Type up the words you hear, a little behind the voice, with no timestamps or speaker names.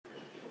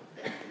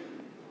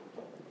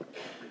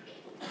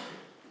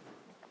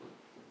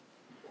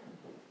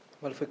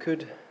Well, if we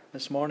could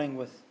this morning,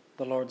 with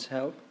the Lord's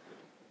help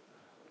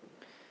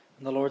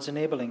and the Lord's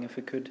enabling, if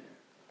we could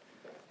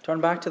turn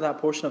back to that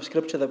portion of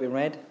Scripture that we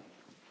read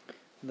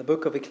in the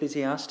book of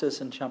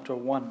Ecclesiastes in chapter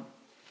 1.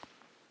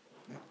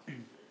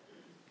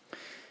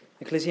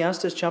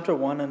 Ecclesiastes chapter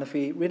 1, and if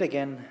we read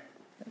again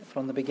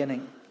from the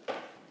beginning,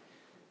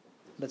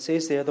 it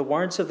says there, "The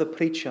words of the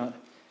preacher,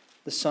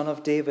 the son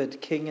of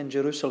David, king in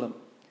Jerusalem.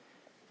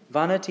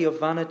 Vanity of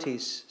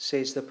vanities,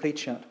 says the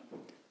preacher,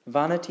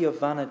 vanity of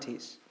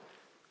vanities.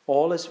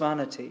 All is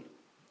vanity.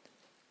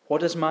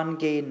 What does man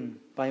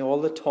gain by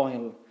all the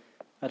toil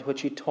at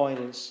which he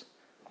toils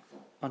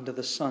under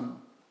the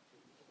sun?"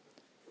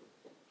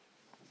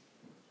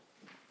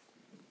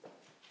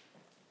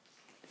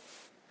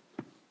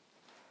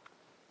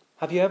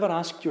 Have you ever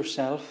asked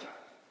yourself,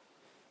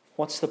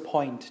 what's the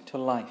point to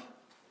life?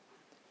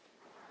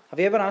 Have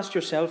you ever asked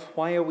yourself,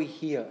 why are we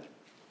here?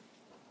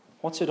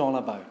 What's it all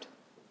about?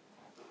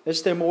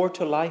 Is there more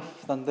to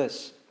life than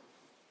this?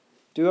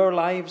 Do our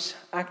lives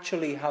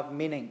actually have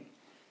meaning?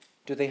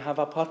 Do they have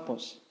a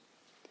purpose?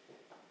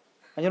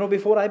 And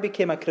before I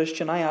became a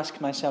Christian, I asked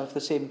myself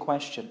the same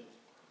question.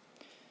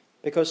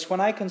 Because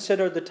when I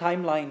considered the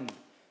timeline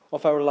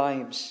of our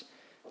lives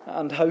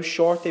and how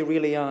short they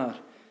really are,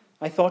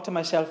 I thought to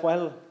myself,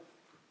 well,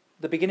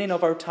 the beginning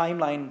of our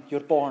timeline, you're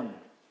born.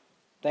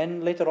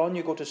 Then later on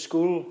you go to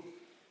school,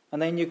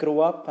 and then you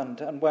grow up, and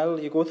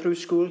you go through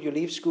school, you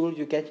leave school,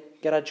 you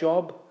get a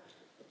job.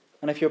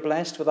 And if you're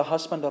blessed with a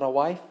husband or a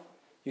wife,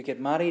 you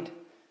get married.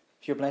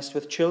 If you're blessed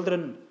with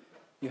children,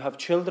 you have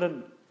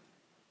children.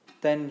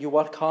 Then you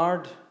work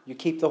hard, you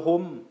keep the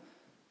home,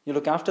 you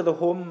look after the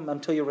home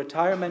until your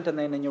retirement, and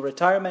then in your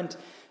retirement,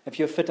 if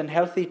you're fit and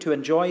healthy to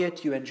enjoy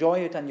it, you enjoy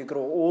it and you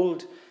grow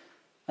old,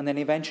 and then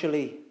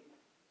eventually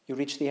you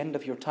reach the end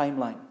of your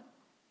timeline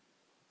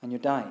and you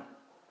die.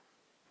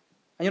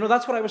 And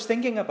that's what I was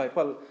thinking about.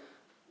 Well,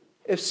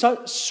 if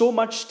so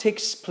much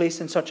takes place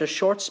in such a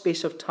short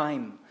space of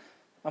time,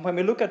 and when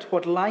we look at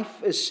what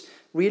life is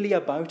really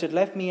about, it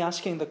left me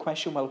asking the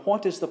question, well,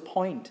 what is the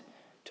point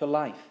to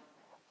life?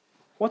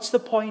 What's the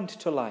point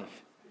to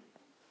life?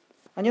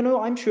 And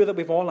I'm sure that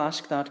we've all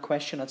asked that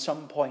question at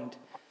some point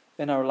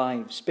in our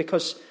lives,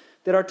 because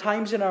there are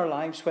times in our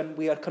lives when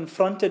we are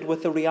confronted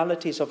with the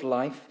realities of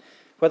life,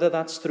 whether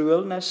that's through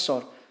illness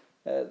or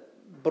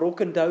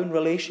broken down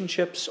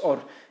relationships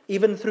or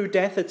even through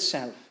death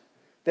itself.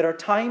 There are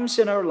times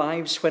in our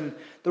lives when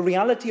the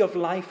reality of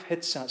life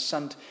hits us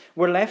and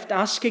we're left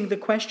asking the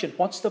question,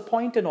 what's the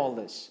point in all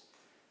this?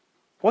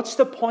 What's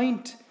the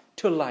point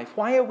to life?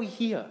 Why are we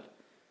here?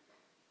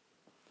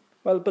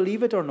 Well,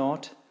 believe it or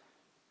not,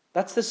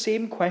 that's the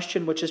same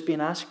question which has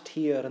been asked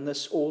here in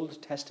this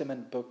Old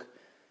Testament book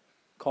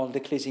called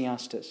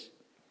Ecclesiastes.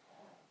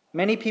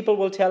 Many people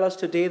will tell us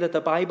today that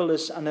the Bible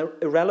is an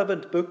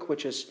irrelevant book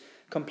which is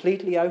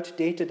completely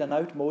outdated and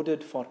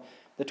outmoded for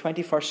the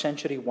 21st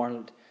century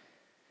world.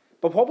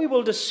 But what we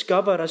will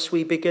discover as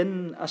we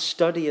begin a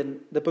study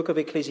in the book of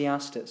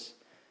Ecclesiastes,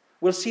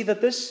 we'll see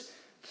that this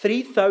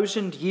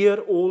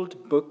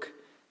 3,000-year-old book,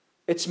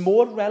 it's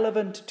more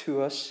relevant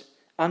to us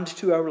and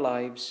to our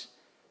lives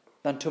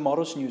than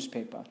tomorrow's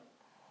newspaper.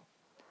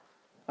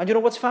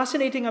 And what's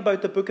fascinating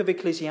about the book of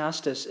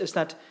Ecclesiastes is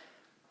that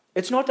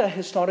it's not a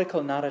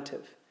historical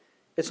narrative.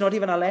 It's not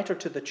even a letter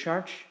to the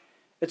church.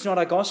 It's not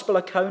a gospel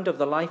account of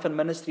the life and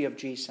ministry of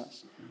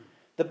Jesus.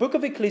 The book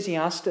of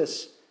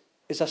Ecclesiastes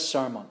is a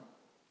sermon.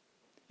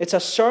 It's a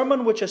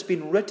sermon which has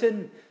been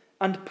written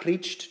and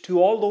preached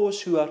to all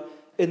those who are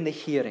in the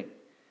hearing.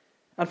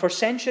 And for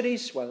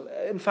centuries, well,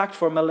 in fact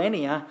for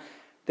millennia,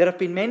 there have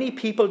been many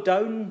people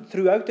down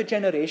throughout the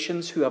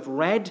generations who have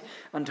read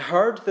and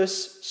heard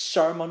this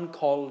sermon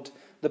called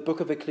the book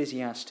of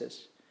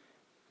Ecclesiastes.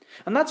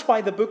 And that's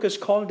why the book is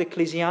called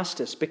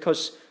Ecclesiastes,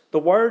 because the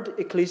word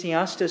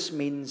Ecclesiastes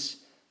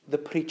means the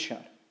preacher.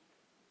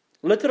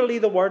 Literally,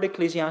 the word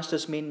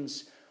Ecclesiastes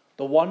means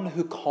the one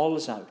who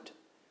calls out.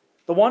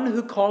 The one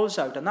who calls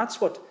out, and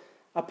that's what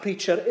a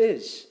preacher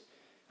is.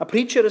 A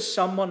preacher is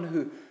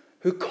someone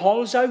who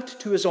calls out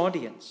to his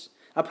audience.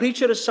 A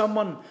preacher is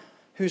someone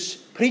who's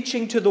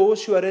preaching to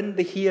those who are in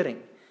the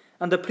hearing.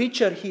 And the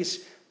preacher,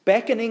 he's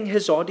beckoning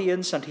his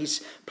audience and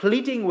he's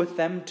pleading with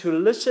them to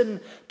listen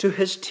to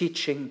his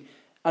teaching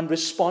and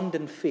respond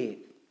in faith.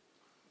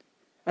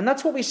 And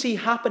that's what we see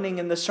happening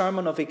in the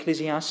sermon of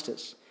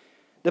Ecclesiastes.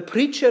 The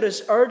preacher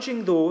is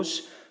urging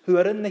those who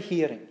are in the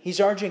hearing.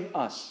 He's urging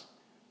us.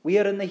 We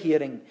are in the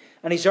hearing.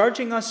 And he's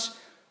urging us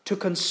to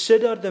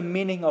consider the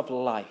meaning of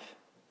life.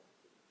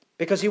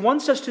 Because he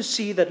wants us to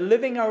see that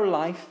living our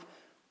life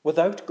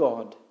without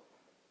God,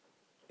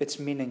 it's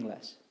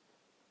meaningless.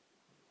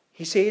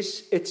 He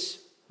says it's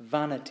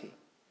vanity.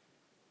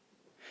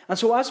 And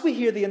so as we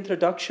hear the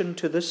introduction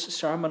to this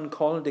sermon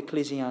called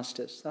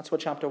Ecclesiastes, that's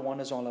what chapter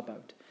 1 is all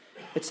about.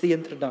 It's the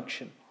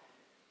introduction.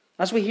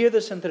 As we hear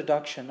this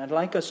introduction, I'd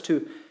like us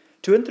to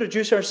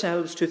introduce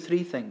ourselves to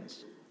three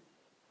things.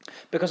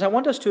 Because I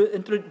want us to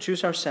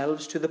introduce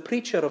ourselves to the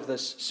preacher of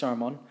this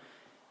sermon,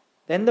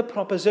 then the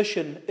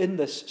proposition in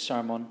this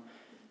sermon,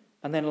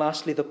 and then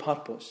lastly the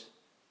purpose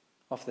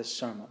of this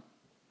sermon.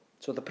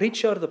 So the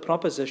preacher, the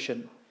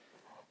proposition,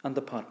 and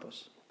the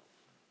purpose.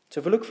 So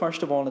if we look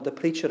first of all at the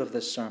preacher of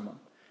this sermon,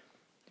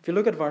 if you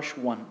look at verse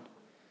 1,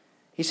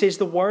 he says,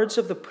 the words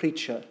of the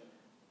preacher,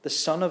 the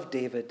son of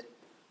David,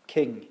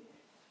 king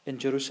in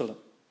Jerusalem.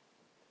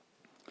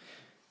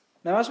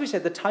 Now, as we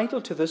said, the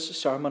title to this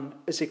sermon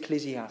is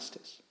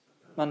Ecclesiastes.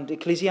 And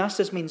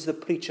Ecclesiastes means the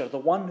preacher, the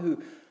one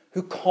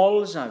who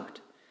calls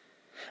out.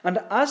 And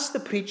as the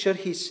preacher,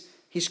 he's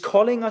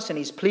calling us and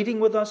he's pleading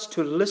with us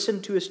to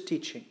listen to his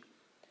teaching.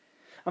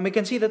 And we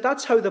can see that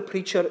that's how the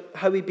preacher,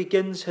 how he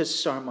begins his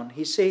sermon.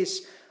 He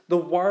says, the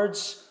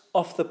words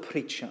of the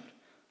preacher.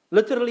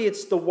 Literally,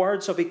 it's the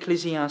words of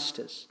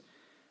Ecclesiastes.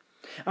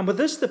 And with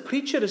this, the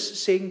preacher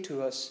is saying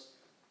to us,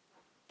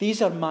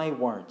 these are my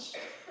words.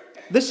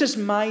 This is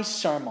my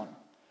sermon.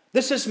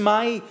 This is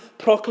my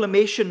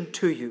proclamation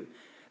to you.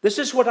 This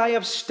is what I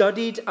have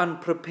studied and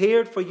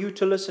prepared for you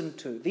to listen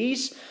to.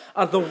 These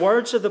are the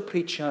words of the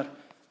preacher,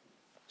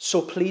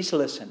 so please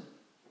listen.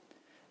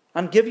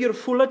 And give your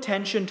full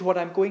attention to what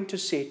I'm going to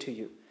say to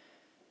you.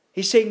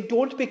 He's saying,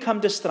 don't become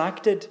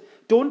distracted.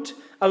 Don't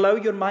allow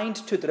your mind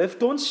to drift.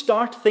 Don't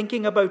start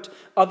thinking about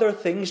other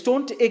things.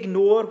 Don't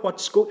ignore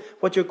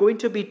what you're going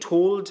to be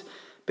told,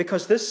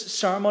 because this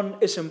sermon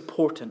is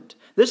important.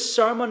 This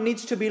sermon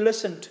needs to be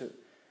listened to.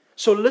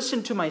 So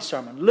listen to my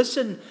sermon.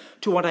 Listen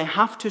to what I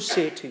have to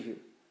say to you.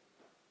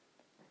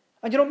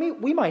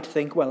 And we might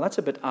think, well, that's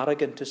a bit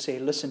arrogant to say,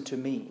 listen to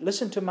me.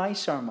 Listen to my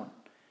sermon.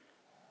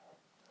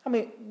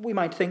 We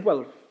might think,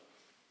 well,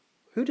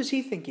 who does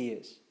he think he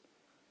is?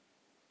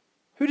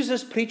 Who does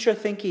this preacher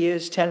think he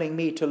is telling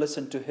me to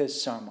listen to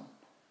his sermon?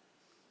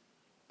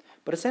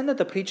 But it's then that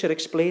the preacher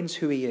explains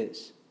who he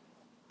is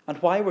and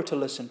why we're to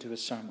listen to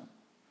his sermon.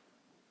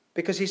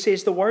 Because he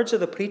says the words of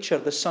the preacher,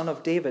 the son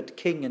of David,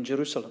 king in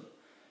Jerusalem.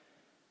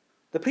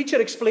 The preacher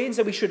explains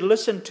that we should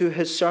listen to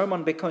his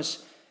sermon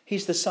because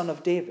he's the son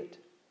of David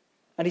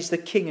and he's the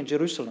king in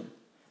Jerusalem.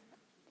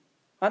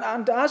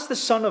 And as the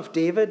son of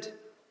David,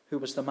 who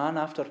was the man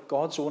after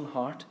God's own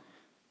heart,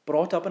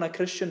 brought up in a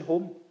Christian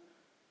home,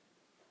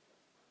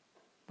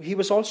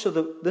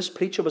 this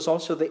preacher was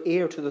also the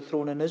heir to the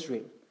throne in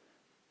Israel.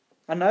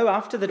 And now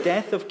after the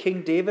death of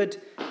King David,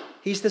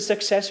 he's the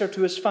successor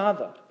to his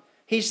father.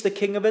 He's the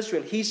king of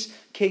Israel. He's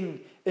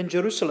king in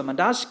Jerusalem. And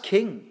as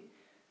king,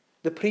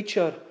 the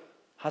preacher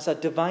has a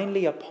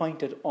divinely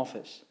appointed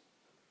office.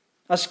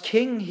 As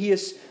king, he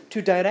is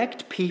to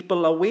direct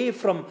people away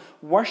from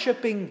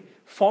worshipping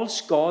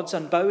false gods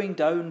and bowing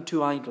down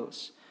to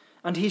idols.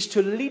 And he's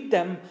to lead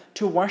them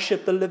to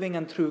worship the living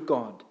and true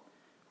God.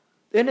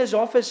 In his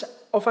office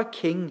of a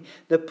king,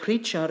 the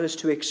preacher is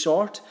to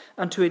exhort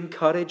and to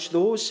encourage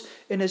those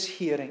in his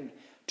hearing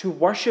to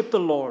worship the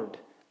Lord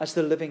as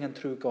the living and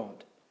true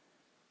God.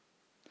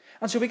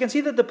 And so we can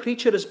see that the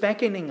preacher is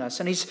beckoning us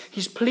and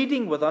he's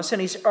pleading with us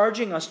and he's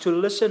urging us to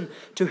listen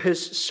to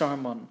his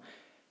sermon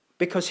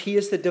because he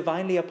is the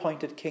divinely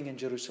appointed king in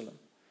Jerusalem.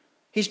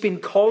 He's been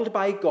called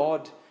by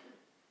God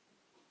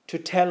to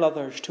tell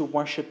others to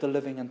worship the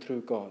living and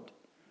true God.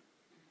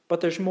 But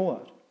there's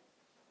more.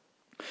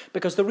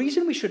 Because the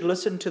reason we should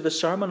listen to the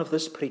sermon of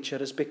this preacher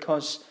is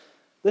because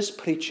this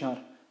preacher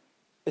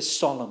is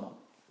Solomon.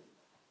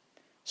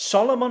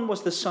 Solomon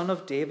was the son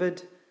of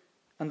David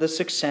and the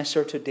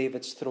successor to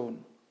David's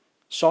throne.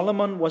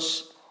 Solomon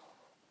was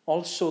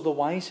also the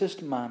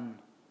wisest man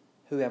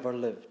who ever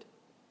lived.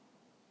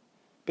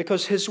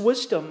 Because his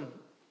wisdom,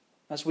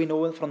 as we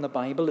know from the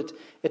Bible,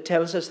 it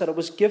tells us that it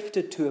was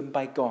gifted to him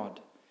by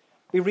God.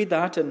 We read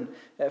that in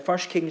 1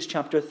 Kings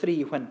chapter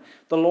 3 when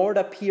the Lord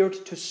appeared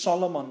to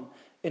Solomon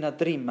in a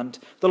dream. And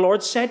the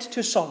Lord said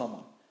to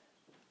Solomon,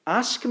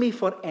 ask me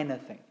for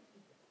anything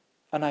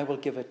and I will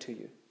give it to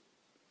you.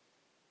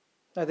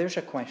 Now there's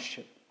a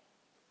question.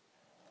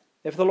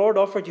 If the Lord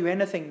offered you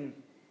anything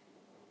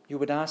you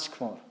would ask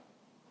for,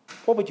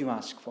 what would you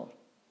ask for?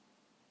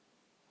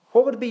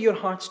 What would be your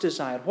heart's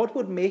desire? What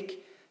would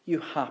make you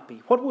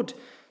happy? What would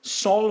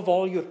solve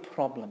all your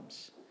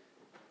problems?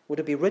 Would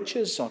it be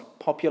riches or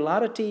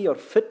popularity or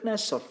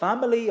fitness or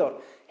family or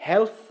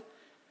health?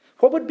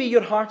 What would be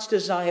your heart's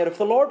desire? If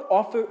the Lord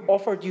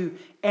offered you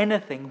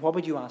anything, what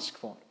would you ask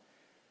for?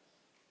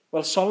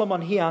 Well,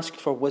 Solomon, he asked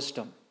for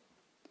wisdom.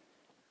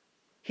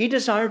 He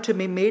desired to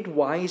be made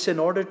wise in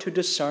order to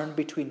discern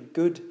between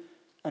good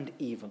and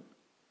evil.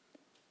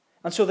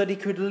 And so that he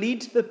could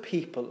lead the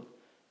people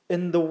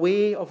in the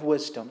way of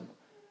wisdom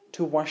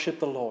to worship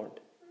the Lord.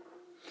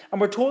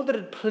 And we're told that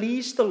it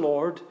pleased the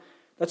Lord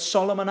that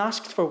Solomon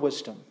asked for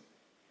wisdom.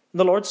 And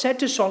the Lord said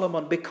to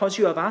Solomon, because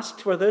you have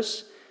asked for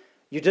this,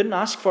 you didn't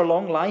ask for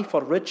long life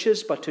or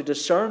riches, but to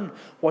discern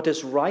what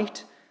is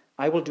right,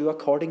 I will do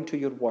according to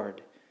your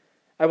word.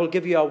 I will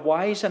give you a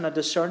wise and a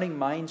discerning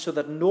mind so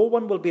that no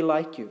one will be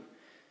like you.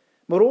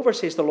 Moreover,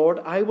 says the Lord,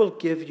 I will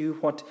give you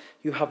what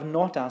you have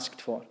not asked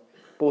for,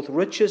 both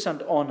riches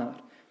and honor,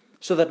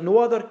 so that no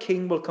other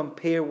king will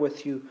compare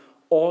with you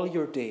all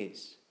your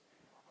days.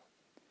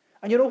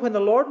 And when the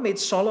Lord made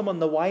Solomon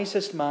the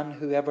wisest man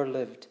who ever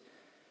lived,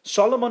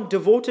 Solomon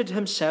devoted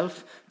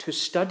himself to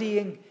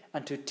studying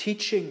and to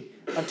teaching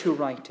and to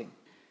writing.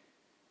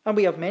 And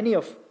we have many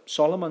of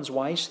Solomon's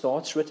wise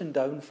thoughts written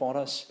down for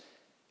us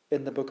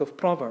in the book of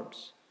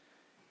Proverbs.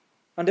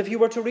 And if you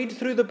were to read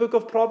through the book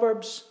of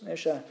Proverbs,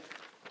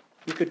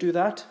 you could do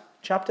that,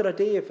 chapter a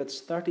day if it's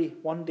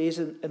 31 days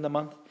in the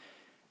month.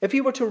 If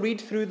you were to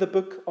read through the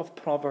book of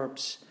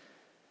Proverbs,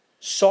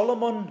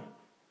 Solomon,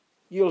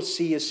 you'll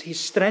see, he's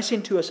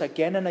stressing to us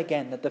again and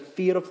again that the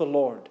fear of the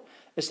Lord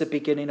is the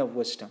beginning of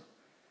wisdom.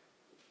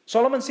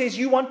 Solomon says,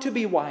 you want to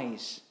be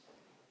wise,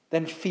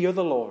 then fear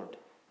the Lord.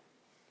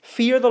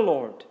 Fear the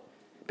Lord.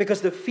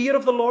 Because the fear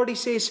of the Lord, he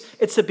says,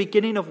 it's the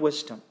beginning of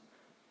wisdom.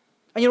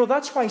 And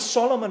that's why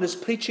Solomon is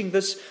preaching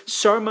this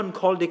sermon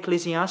called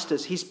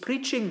Ecclesiastes. He's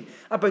preaching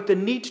about the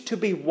need to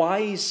be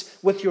wise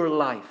with your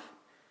life.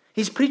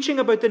 He's preaching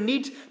about the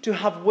need to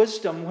have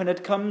wisdom when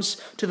it comes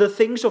to the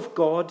things of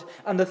God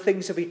and the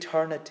things of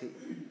eternity.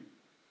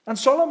 And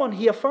Solomon,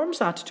 he affirms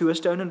that to us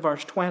down in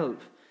verse 12.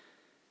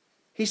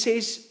 He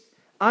says,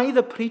 I,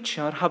 the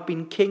preacher, have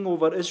been king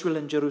over Israel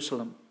and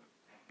Jerusalem.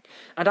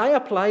 And I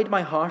applied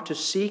my heart to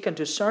seek and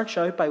to search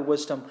out by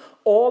wisdom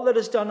all that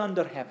is done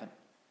under heaven.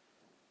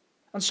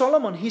 And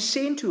Solomon, he's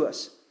saying to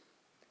us,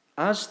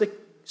 as the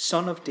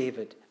son of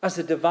David, as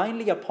the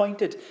divinely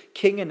appointed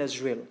king in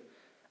Israel,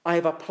 I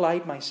have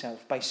applied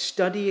myself by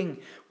studying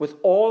with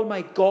all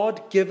my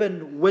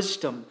God-given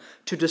wisdom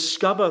to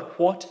discover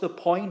what the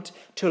point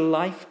to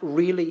life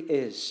really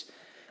is.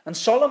 And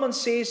Solomon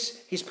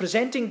says, he's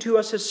presenting to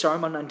us his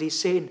sermon, and he's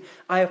saying,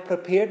 I have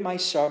prepared my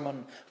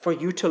sermon for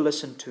you to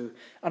listen to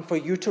and for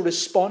you to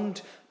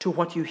respond to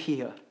what you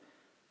hear.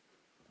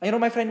 And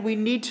my friend, we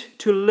need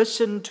to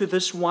listen to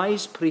this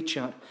wise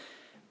preacher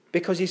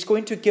because he's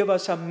going to give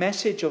us a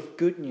message of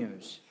good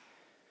news.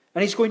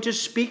 And he's going to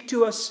speak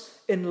to us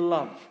in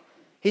love.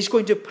 He's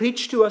going to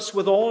preach to us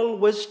with all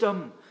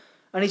wisdom.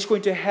 And he's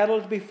going to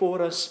herald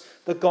before us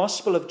the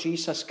gospel of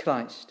Jesus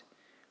Christ.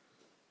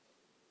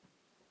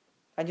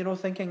 And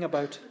thinking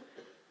about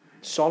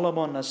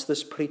Solomon as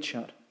this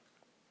preacher,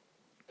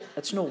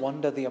 it's no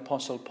wonder the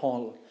Apostle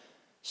Paul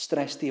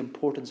stressed the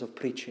importance of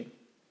preaching.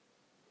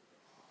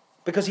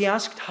 Because he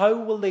asked, how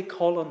will they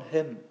call on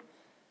him?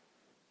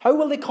 How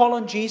will they call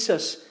on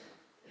Jesus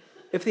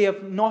if they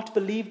have not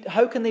believed?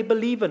 How can they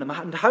believe in him?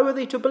 And how are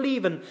they to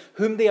believe in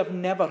whom they have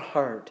never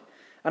heard?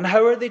 And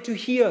how are they to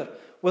hear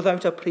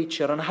without a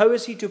preacher? And how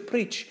is he to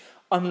preach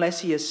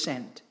unless he is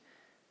sent?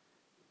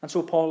 And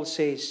so Paul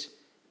says,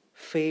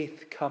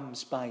 faith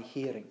comes by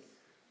hearing,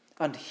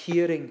 and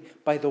hearing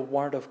by the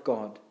word of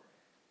God.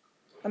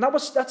 And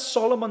that's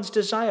Solomon's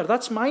desire.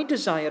 That's my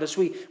desire as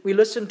we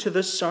listen to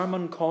this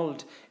sermon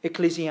called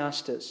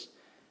Ecclesiastes.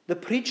 The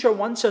preacher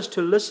wants us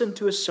to listen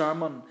to a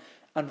sermon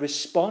and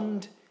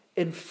respond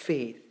in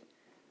faith,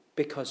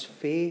 because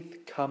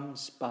faith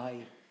comes by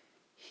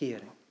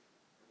hearing.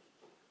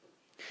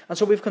 And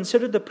so we've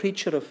considered the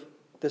preacher of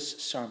this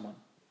sermon.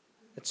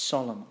 It's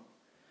Solomon.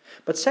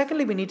 But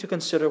secondly, we need to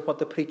consider what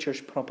the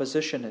preacher's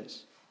proposition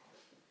is.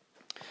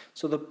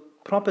 So the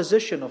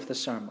proposition of the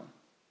sermon.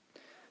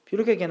 If you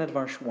look again at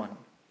verse 1,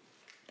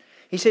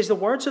 he says, the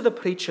words of the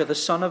preacher, the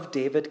son of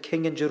David,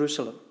 king in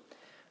Jerusalem.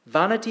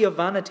 Vanity of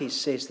vanities,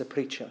 says the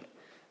preacher.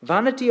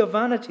 Vanity of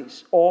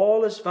vanities,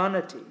 all is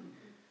vanity.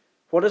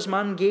 What does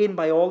man gain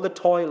by all the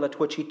toil at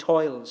which he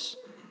toils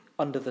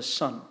under the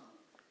sun?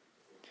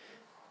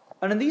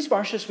 And in these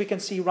verses we can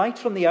see right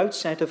from the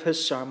outset of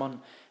his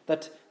sermon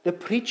that the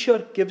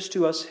preacher gives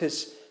to us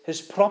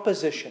his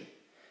proposition.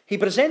 He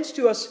presents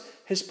to us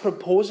his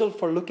proposal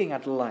for looking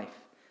at life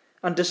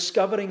and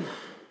discovering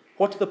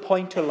what the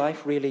point to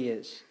life really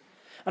is.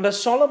 And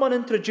as Solomon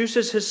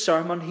introduces his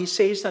sermon, he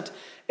says that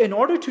in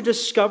order to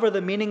discover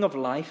the meaning of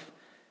life,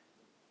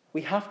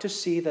 we have to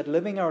see that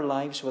living our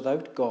lives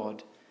without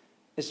God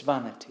is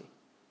vanity.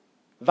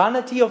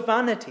 Vanity of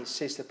vanities,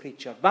 says the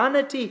preacher.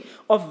 Vanity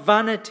of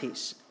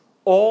vanities.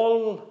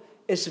 All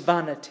is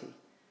vanity.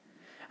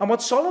 And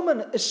what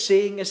Solomon is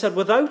saying is that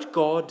without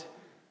God,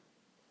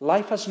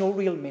 life has no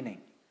real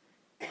meaning.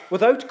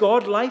 Without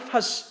God, life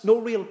has no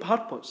real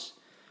purpose.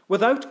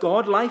 Without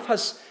God, life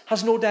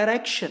has no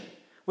direction.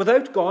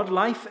 Without God,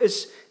 life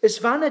is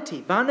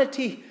vanity.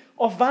 Vanity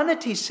of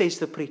vanities, says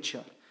the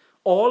preacher.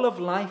 All of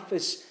life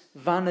is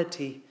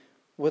vanity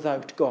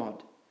without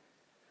God.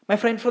 My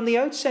friend, from the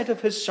outset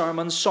of his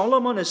sermon,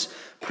 Solomon is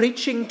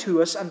preaching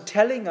to us and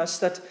telling us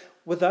that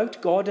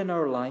without God in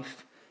our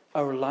life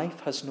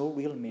has no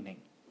real meaning.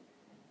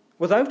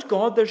 Without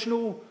God, there's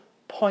no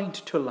point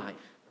to life.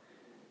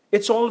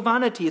 It's all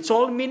vanity. It's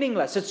all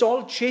meaningless. It's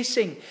all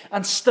chasing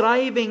and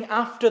striving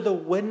after the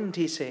wind,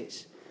 he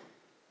says.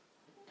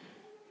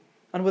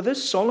 And with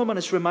this, Solomon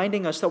is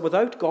reminding us that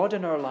without God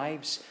in our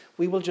lives,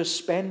 we will just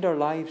spend our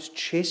lives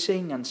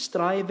chasing and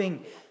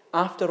striving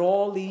after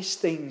all these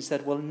things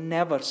that will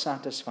never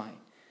satisfy.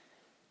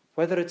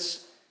 Whether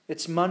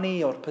it's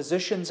money or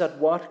positions at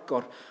work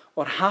or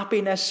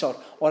happiness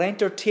or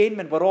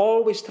entertainment, we're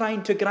always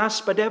trying to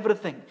grasp at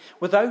everything.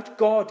 Without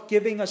God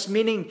giving us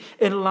meaning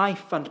in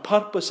life and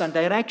purpose and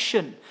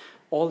direction,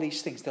 all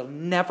these things, they'll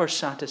never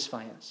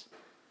satisfy us.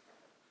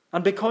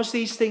 And because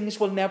these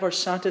things will never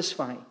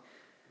satisfy,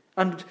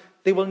 And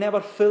they will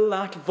never fill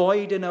that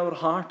void in our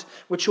heart,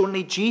 which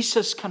only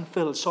Jesus can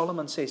fill.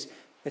 Solomon says,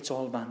 it's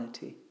all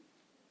vanity.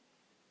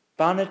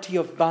 Vanity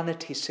of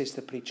vanities, says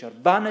the preacher.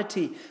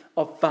 Vanity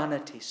of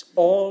vanities.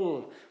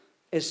 All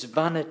is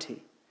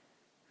vanity.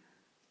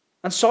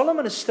 And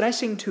Solomon is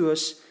stressing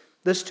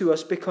this to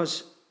us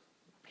because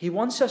he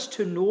wants us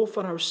to know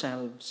for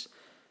ourselves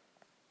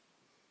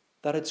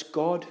that it's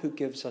God who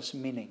gives us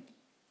meaning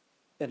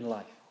in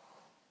life.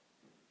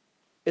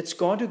 It's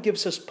God who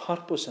gives us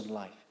purpose in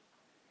life.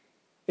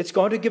 It's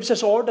God who gives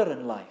us order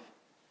in life.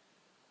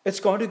 It's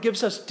God who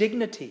gives us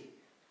dignity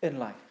in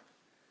life.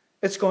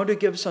 It's God who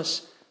gives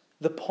us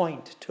the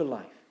point to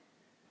life.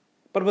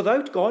 But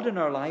without God in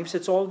our lives,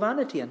 it's all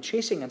vanity and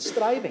chasing and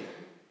striving.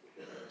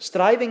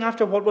 Striving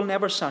after what will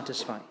never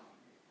satisfy.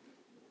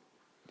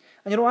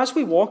 And as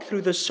we walk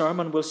through this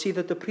sermon, we'll see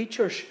that the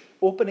preacher's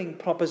opening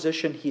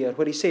proposition here,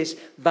 where he says,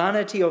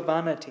 vanity of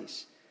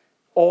vanities,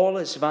 all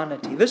is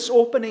vanity. This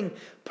opening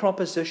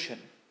proposition,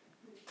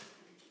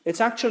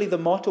 it's actually the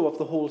motto of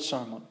the whole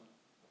sermon.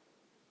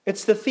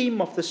 It's the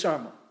theme of the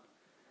sermon.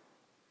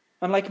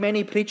 And like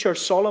many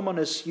preachers, Solomon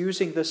is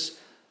using this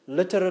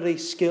literary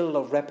skill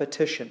of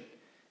repetition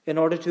in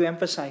order to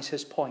emphasize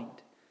his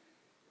point.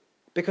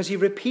 Because he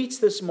repeats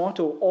this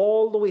motto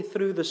all the way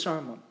through the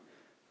sermon.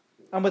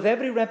 And with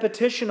every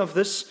repetition of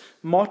this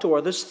motto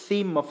or this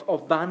theme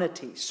of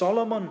vanity,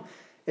 Solomon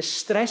is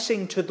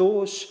stressing to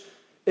those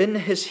in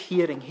his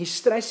hearing, he's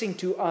stressing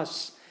to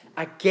us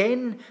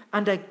again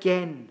and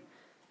again.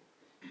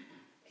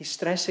 He's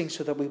stressing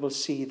so that we will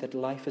see that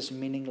life is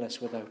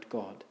meaningless without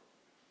God.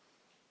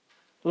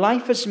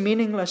 Life is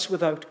meaningless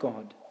without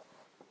God.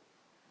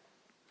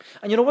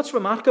 And what's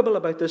remarkable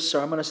about this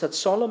sermon is that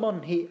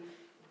Solomon,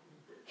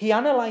 he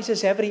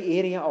analyzes every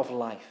area of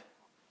life.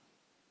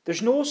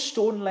 There's no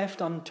stone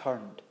left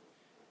unturned.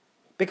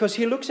 Because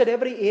he looks at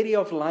every area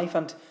of life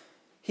and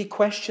he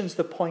questions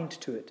the point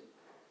to it.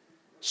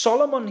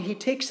 Solomon, he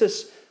takes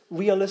this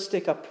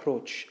realistic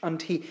approach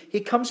and he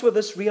comes with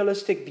this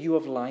realistic view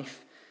of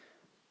life.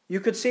 You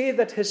could say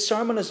that his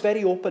sermon is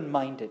very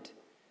open-minded.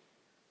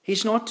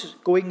 He's not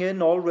going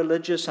in all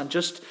religious and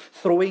just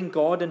throwing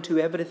God into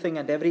everything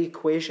and every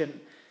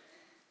equation.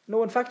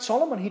 No, in fact,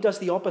 Solomon, he does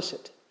the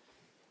opposite.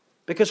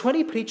 Because when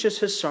he preaches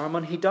his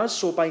sermon, he does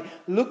so by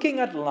looking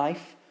at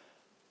life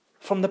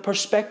from the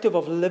perspective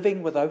of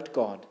living without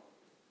God.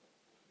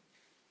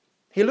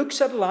 He looks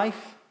at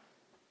life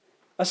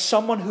as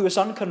someone who is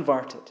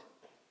unconverted.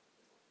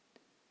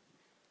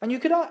 And you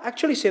could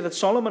actually say that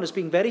Solomon is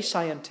being very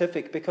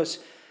scientific because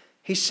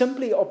he's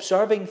simply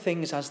observing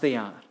things as they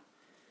are.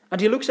 And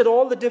he looks at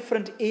all the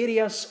different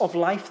areas of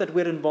life that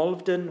we're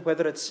involved in,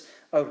 whether it's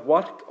our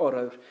work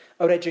or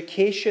our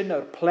education,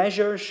 our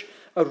pleasures,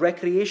 our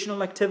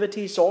recreational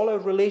activities, all our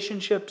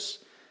relationships.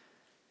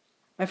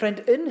 My friend,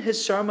 in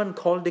his sermon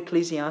called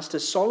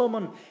Ecclesiastes,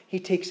 Solomon, he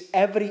takes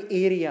every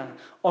area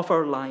of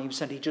our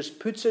lives and he just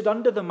puts it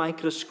under the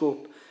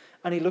microscope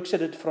and he looks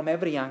at it from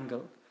every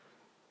angle.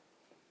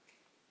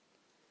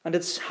 And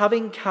it's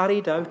having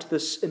carried out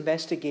this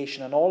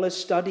investigation and all his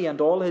study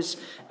and all his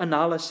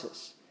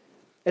analysis,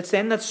 it's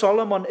then that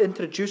Solomon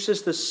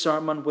introduces this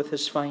sermon with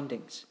his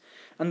findings.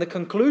 And the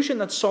conclusion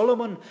that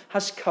Solomon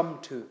has come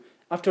to,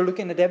 after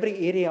looking at every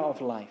area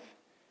of life,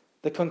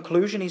 the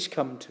conclusion he's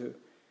come to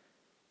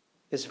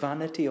is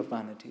vanity of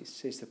vanities,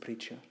 says the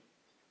preacher.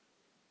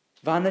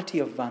 Vanity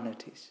of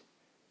vanities.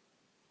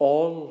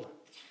 All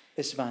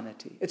is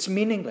vanity. It's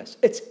meaningless.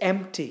 It's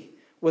empty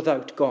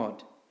without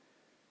God.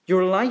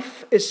 Your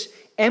life is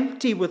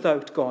empty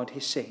without God,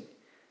 he's saying.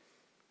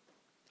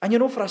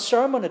 And for a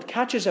sermon, it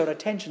catches our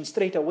attention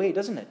straight away,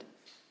 doesn't it?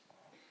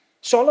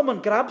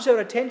 Solomon grabs our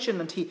attention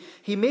and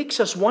he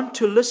makes us want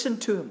to listen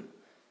to him.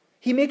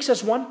 He makes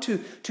us want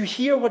to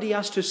hear what he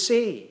has to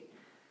say.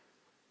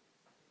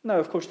 Now,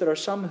 of course, there are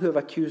some who have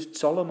accused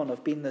Solomon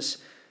of being this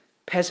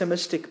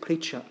pessimistic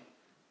preacher.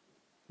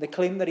 They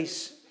claim that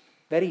he's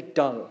very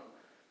dull.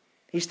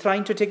 He's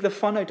trying to take the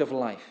fun out of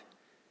life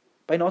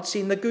by not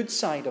seeing the good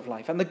side of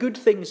life and the good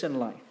things in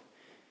life.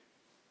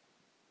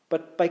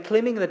 But by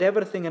claiming that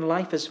everything in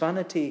life is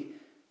vanity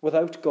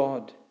without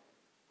God,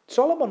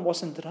 Solomon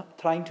wasn't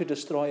trying to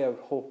destroy our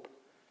hope.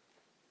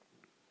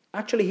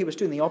 Actually, he was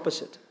doing the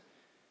opposite.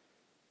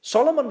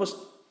 Solomon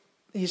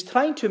he's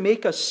trying to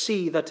make us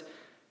see that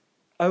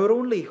our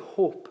only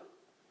hope,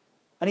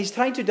 and he's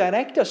trying to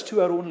direct us to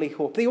our only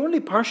hope. The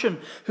only person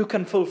who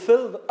can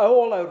fulfill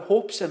all our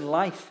hopes in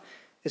life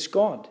is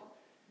God.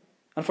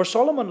 And for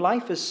Solomon,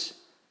 life is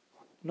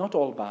not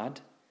all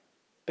bad.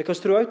 Because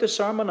throughout the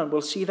sermon, and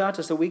we'll see that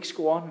as the weeks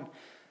go on,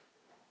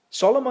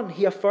 Solomon,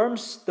 he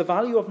affirms the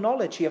value of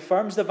knowledge. He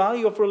affirms the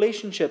value of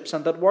relationships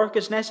and that work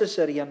is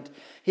necessary. And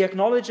he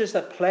acknowledges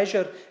that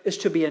pleasure is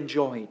to be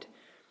enjoyed.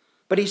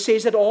 But he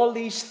says that all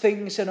these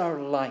things in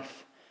our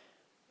life,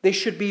 they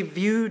should be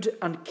viewed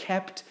and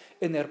kept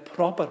in their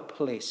proper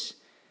place.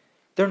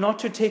 They're not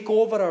to take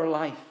over our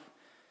life.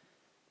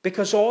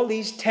 Because all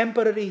these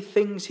temporary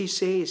things, he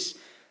says,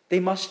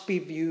 they must be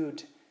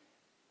viewed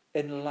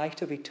in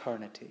light of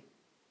eternity.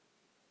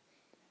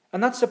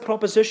 And that's the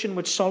proposition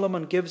which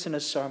Solomon gives in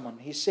his sermon.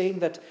 He's saying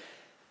that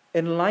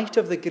in light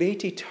of the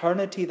great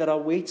eternity that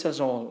awaits us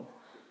all,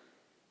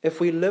 if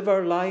we live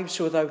our lives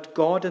without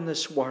God in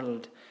this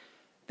world,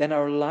 then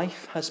our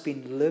life has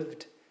been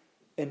lived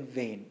in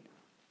vain.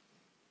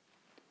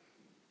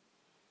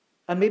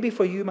 And maybe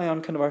for you, my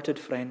unconverted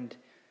friend,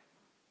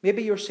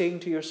 maybe you're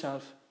saying to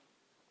yourself,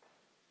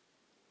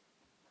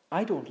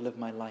 I don't live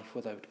my life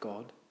without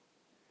God.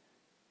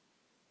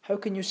 How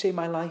can you say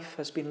my life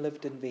has been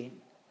lived in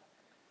vain?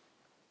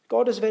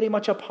 God is very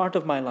much a part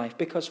of my life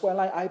because, well,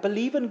 I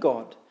believe in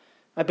God.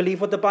 I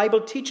believe what the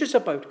Bible teaches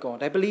about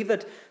God. I believe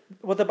that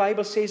what the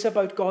Bible says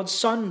about God's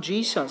Son,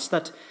 Jesus,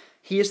 that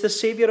He is the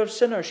Savior of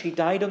sinners. He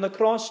died on the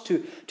cross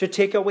to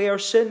take away our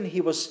sin.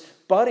 He was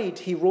buried.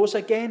 He rose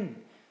again.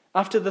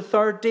 After the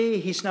third day,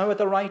 He's now at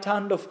the right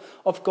hand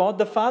of God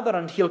the Father,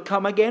 and He'll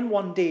come again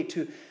one day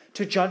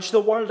to judge the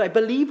world. I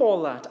believe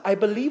all that. I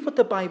believe what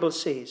the Bible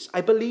says.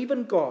 I believe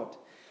in God.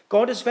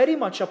 God is very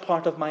much a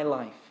part of my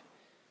life.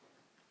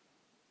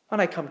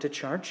 And I come to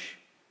church.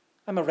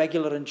 I'm a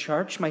regular in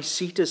church. My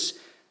seat is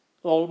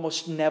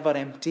almost never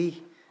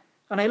empty.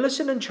 And I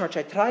listen in church.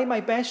 I try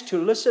my best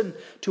to listen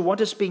to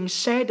what is being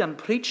said and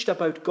preached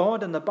about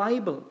God in the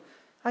Bible.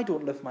 I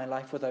don't live my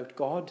life without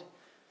God.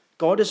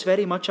 God is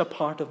very much a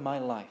part of my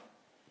life.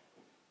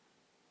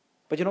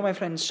 But you know, my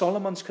friends,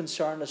 Solomon's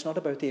concern is not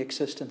about the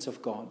existence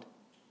of God.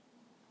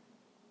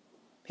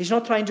 He's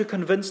not trying to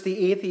convince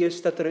the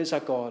atheist that there is a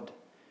God,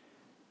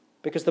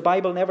 because the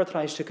Bible never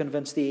tries to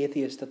convince the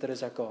atheist that there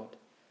is a God.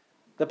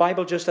 The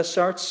Bible just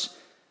asserts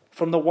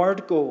from the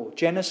word go,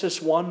 Genesis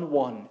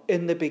 1:1,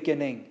 in the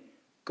beginning,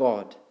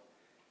 God.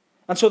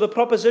 And so the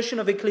proposition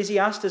of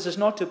Ecclesiastes is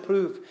not to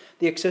prove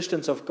the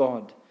existence of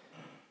God.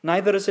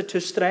 Neither is it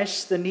to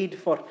stress the need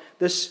for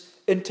this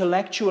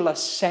intellectual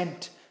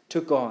assent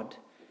to God.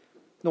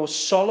 No,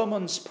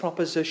 Solomon's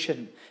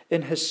proposition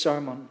in his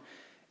sermon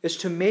is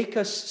to make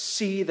us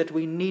see that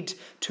we need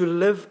to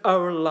live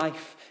our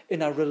life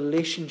in a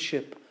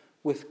relationship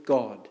with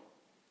God.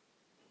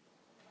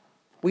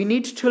 We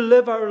need to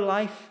live our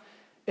life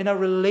in a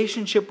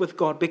relationship with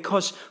God,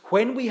 because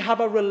when we have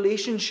a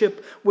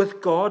relationship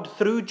with God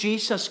through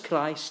Jesus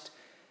Christ,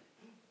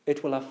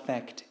 it will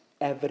affect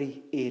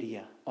every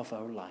area of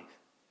our life.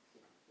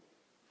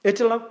 It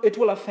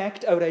will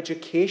affect our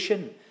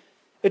education.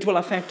 It will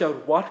affect our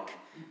work.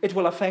 It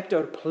will affect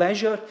our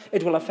pleasure.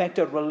 It will affect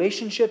our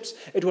relationships.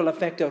 It will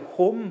affect our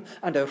home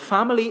and our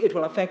family. It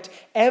will affect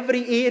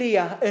every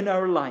area in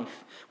our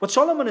life. What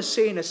Solomon is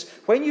saying is,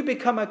 when you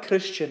become a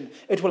Christian,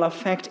 it will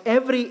affect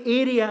every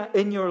area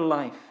in your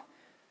life.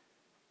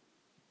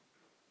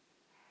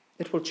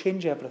 It will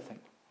change everything.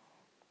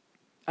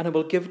 And it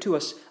will give to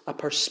us a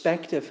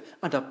perspective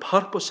and a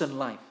purpose in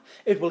life.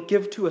 It will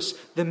give to us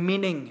the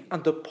meaning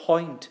and the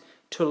point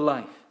to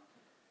life.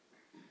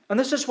 And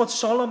this is what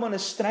Solomon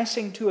is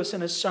stressing to us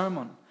in his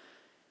sermon,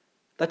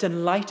 that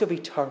in light of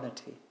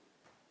eternity,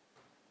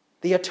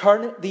 the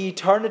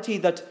eternity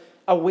that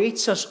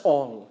awaits us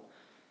all,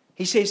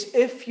 he says,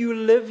 if you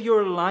live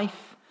your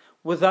life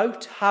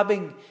without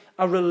having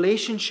a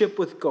relationship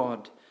with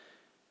God,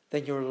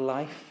 then your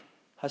life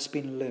has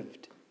been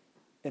lived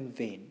in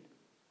vain.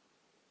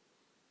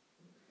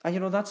 And you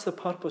know, that's the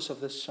purpose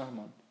of this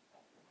sermon.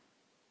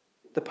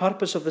 The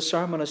purpose of the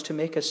sermon is to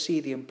make us see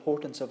the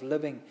importance of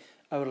living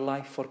our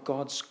life for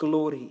God's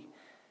glory,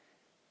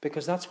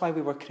 because that's why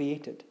we were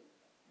created.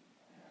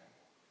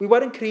 We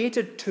weren't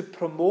created to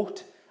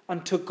promote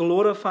and to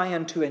glorify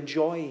and to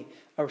enjoy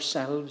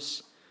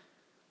ourselves.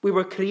 We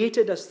were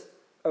created, as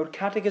our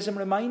catechism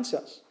reminds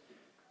us,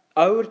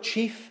 our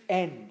chief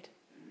end,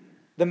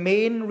 the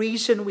main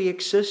reason we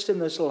exist in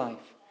this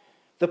life,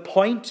 the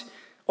point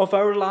of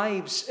our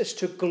lives is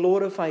to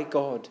glorify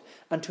God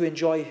and to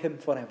enjoy Him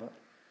forever.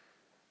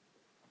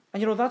 And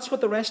you know, that's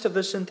what the rest of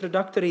this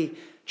introductory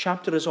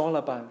chapter is all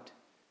about.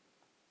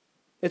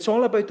 It's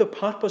all about the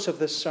purpose of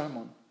this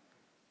sermon.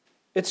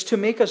 It's to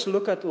make us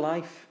look at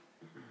life.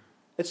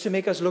 It's to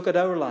make us look at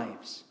our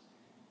lives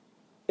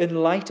in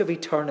light of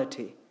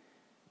eternity,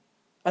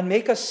 and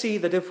make us see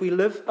that if we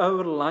live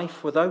our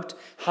life without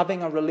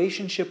having a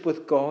relationship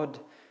with God,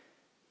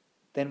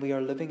 then we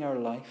are living our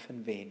life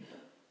in vain.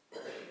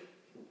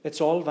 It's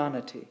all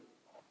vanity.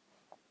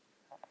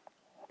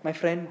 My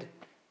friend,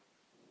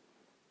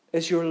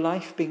 is your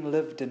life being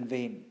lived in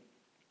vain?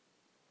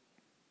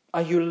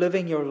 Are you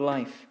living your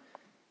life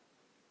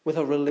with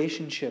a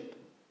relationship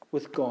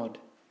with God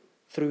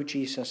through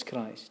Jesus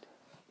Christ?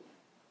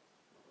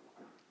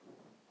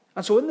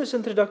 And so in this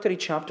introductory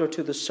chapter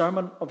to the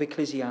Sermon of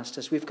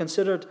Ecclesiastes, we've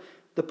considered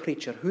the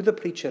preacher, who the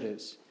preacher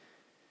is,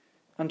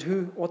 and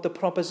what the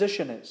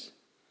proposition is.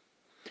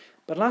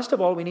 But last of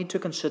all, we need to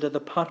consider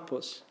the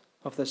purpose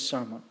of this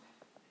sermon.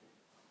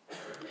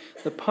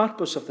 The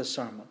purpose of the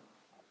sermon.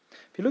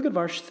 If you look at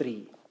verse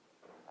 3,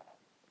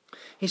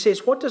 he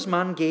says, "What does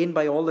man gain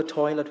by all the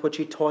toil at which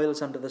he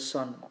toils under the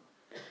sun?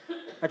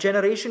 A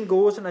generation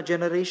goes and a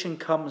generation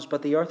comes,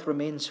 but the earth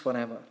remains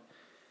forever.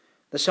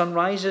 The sun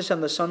rises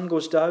and the sun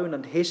goes down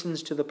and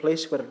hastens to the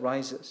place where it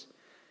rises.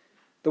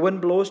 The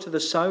wind blows to the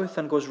south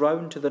and goes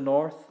round to the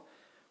north.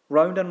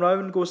 Round and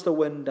round goes the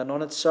wind, and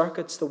on its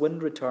circuits the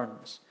wind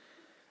returns.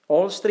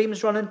 All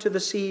streams run into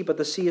the sea, but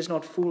the sea is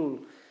not full.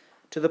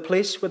 To the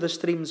place where the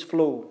streams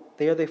flow,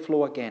 there they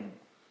flow again.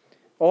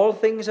 All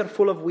things are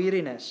full of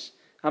weariness.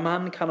 A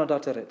man cannot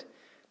utter it.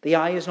 The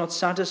eye is not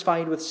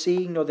satisfied with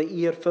seeing, nor the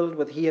ear filled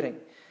with hearing.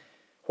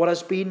 What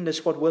has been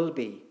is what will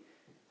be,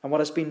 and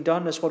what has been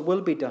done is what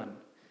will be done.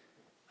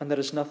 And there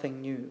is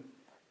nothing new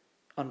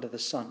under the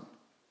sun.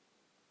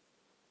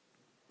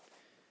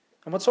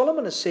 And what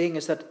Solomon is saying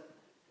is that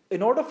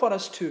in order for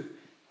us to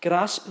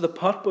grasp the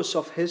purpose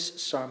of his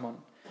sermon,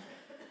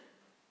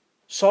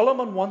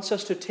 Solomon wants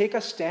us to take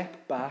a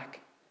step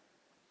back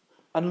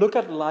and look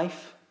at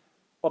life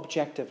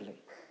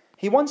objectively.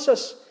 He wants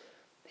us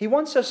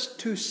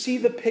to see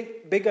the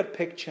bigger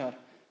picture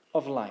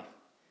of life.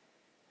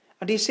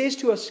 And he says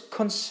to us,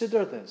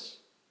 consider this.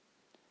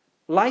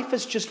 Life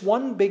is just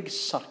one big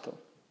circle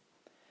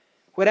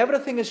where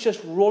everything is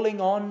just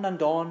rolling on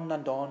and on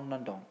and on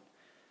and on.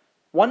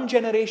 One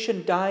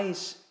generation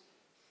dies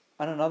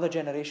and another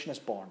generation is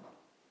born.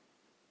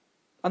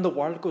 And the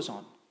world goes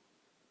on.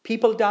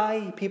 People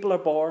die, people are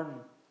born,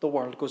 the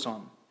world goes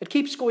on. It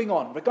keeps going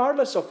on,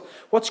 regardless of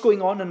what's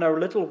going on in our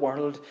little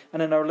world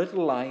and in our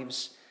little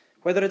lives,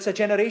 whether it's a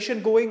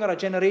generation going or a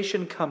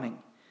generation coming.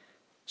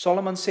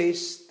 Solomon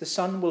says the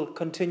sun will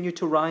continue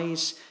to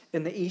rise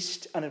in the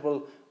east and it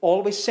will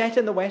always set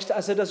in the west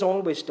as it has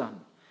always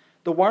done.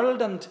 The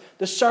world and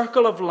the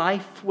circle of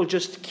life will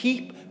just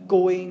keep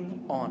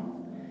going on.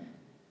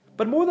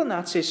 But more than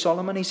that, says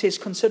Solomon, he says,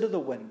 consider the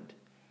wind.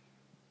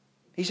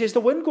 He says the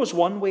wind goes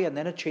one way and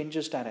then it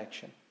changes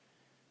direction.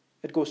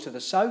 It goes to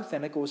the south,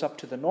 then it goes up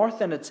to the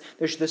north, and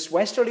there's this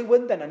westerly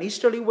wind and an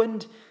easterly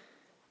wind.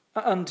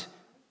 And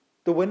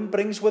the wind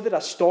brings with it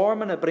a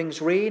storm, and it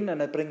brings rain,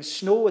 and it brings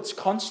snow. It's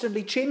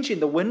constantly changing.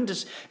 The wind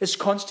is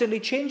constantly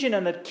changing,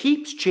 and it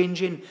keeps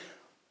changing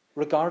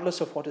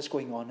regardless of what is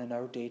going on in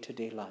our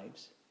day-to-day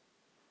lives.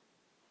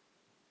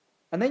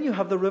 And then you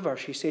have the river.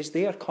 She says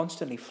they are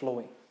constantly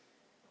flowing.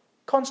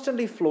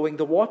 Constantly flowing.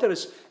 The water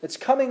it's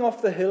coming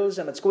off the hills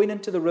and it's going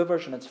into the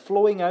rivers and it's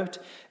flowing out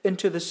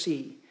into the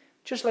sea.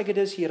 Just like it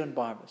is here in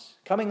Barvas.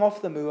 Coming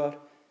off the moor,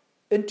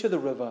 into the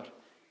river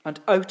and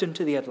out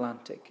into the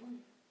Atlantic.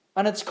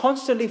 And it's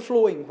constantly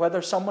flowing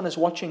whether someone is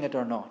watching it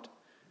or not.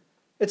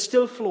 It's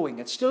still flowing.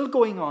 It's still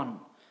going on.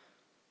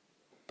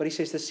 But he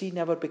says the sea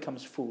never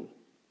becomes full.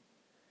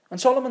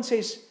 And Solomon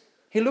says,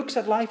 he looks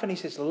at life and he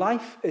says,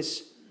 life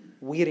is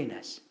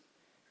weariness.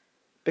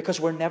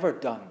 Because we're never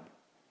done.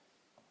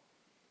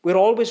 We're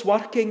always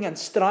working and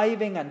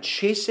striving and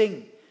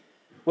chasing.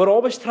 We're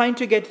always trying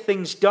to get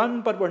things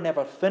done, but we're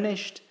never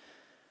finished.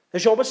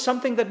 There's always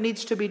something that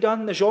needs to be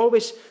done. There's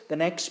always the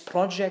next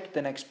project,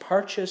 the next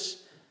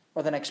purchase,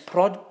 or the next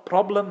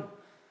problem.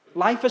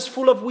 Life is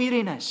full of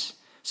weariness,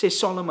 says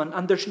Solomon,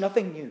 and there's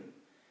nothing new.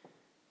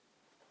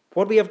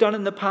 What we have done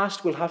in the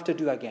past, we'll have to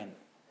do again.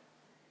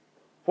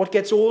 What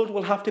gets old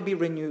will have to be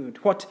renewed.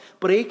 What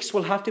breaks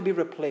will have to be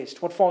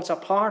replaced. What falls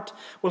apart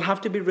will have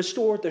to be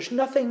restored. There's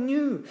nothing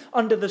new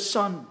under the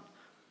sun.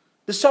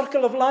 The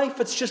circle of life,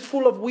 it's just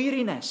full of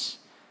weariness.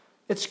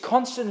 It's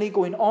constantly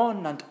going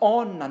on and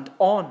on and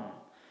on.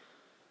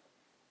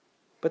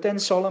 But then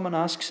Solomon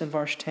asks in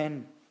verse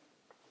 10,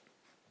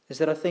 is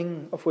there a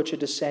thing of which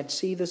it is said,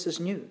 see, this is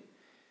new?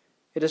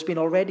 It has been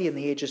already in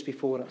the ages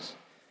before us.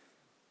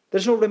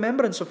 There's no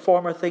remembrance of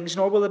former things,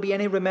 nor will there be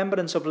any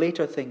remembrance of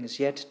later things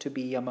yet to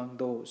be among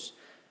those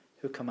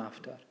who come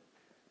after.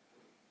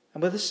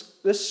 And with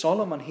this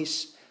Solomon,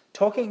 he's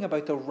talking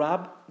about the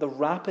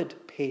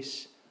rapid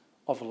pace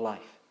of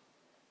life.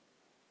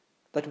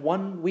 That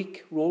 1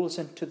 week rolls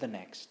into the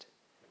next.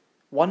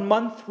 1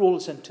 month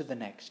rolls into the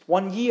next.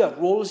 1 year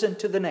rolls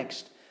into the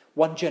next.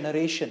 1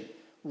 generation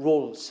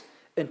rolls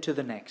into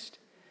the next.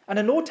 And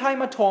in no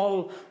time at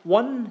all,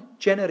 1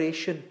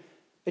 generation,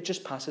 it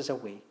just passes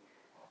away.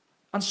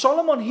 And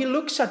Solomon, he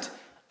looks at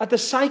the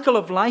cycle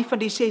of life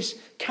and he says,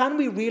 can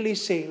we really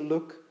say,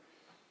 look,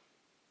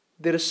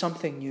 there is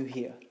something new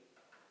here?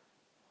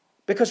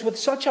 Because with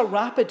such a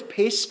rapid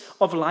pace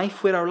of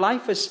life, where our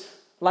life is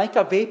like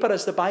a vapor,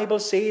 as the Bible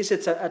says,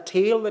 it's a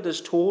tale that is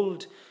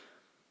told.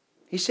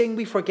 He's saying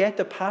we forget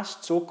the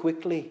past so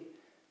quickly.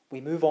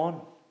 We move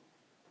on.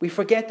 We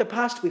forget the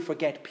past. We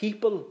forget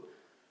people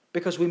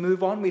because we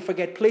move on. We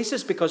forget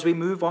places because we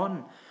move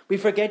on. We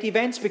forget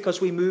events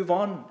because we move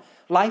on.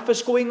 Life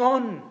is going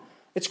on.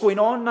 It's going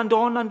on and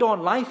on and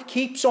on. Life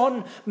keeps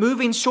on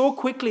moving so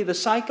quickly. The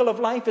cycle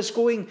of life is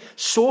going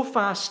so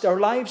fast. Our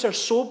lives are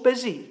so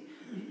busy.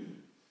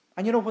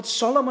 And you know what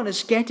Solomon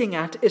is getting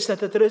at is that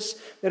there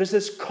is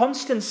this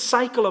constant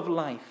cycle of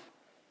life.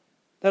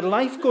 That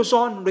life goes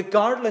on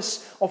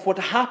regardless of what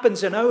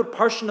happens in our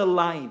personal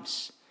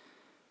lives.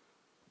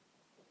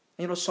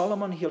 You know,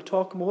 Solomon, he'll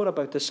talk more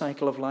about the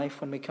cycle of life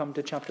when we come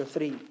to chapter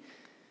 3.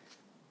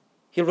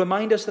 He'll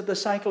remind us that the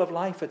cycle of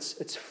life,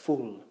 it's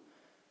full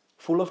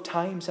of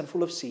times and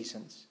full of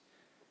seasons.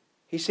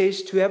 He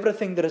says to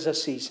everything there is a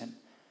season.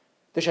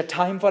 There's a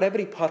time for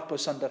every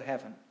purpose under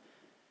heaven.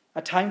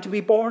 A time to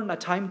be born, a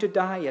time to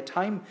die, a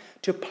time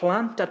to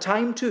plant, a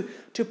time to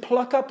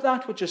pluck up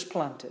that which is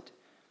planted.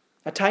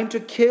 A time to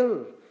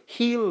kill,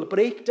 heal,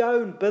 break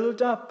down,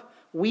 build up,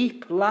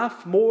 weep,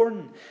 laugh,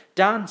 mourn,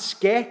 dance,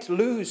 get,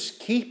 lose,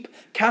 keep,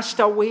 cast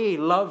away,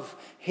 love,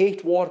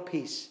 hate, war,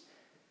 peace.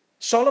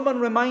 Solomon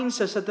reminds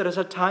us that there is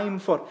a time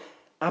for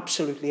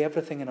absolutely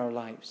everything in our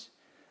lives.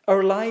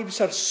 Our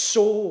lives are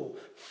so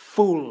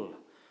full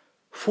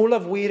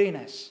of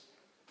weariness,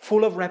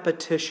 full of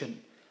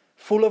repetition,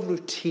 full of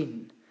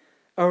routine.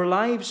 Our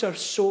lives are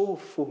so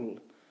full.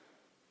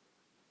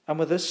 And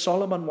with this,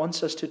 Solomon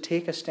wants us to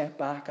take a step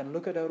back and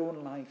look at our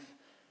own life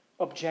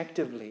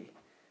objectively.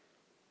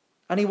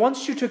 And he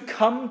wants you to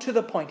come to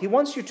the point. He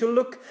wants you to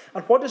look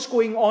at what is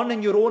going on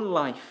in your own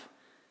life.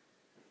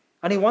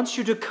 And he wants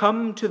you to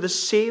come to the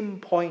same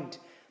point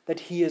that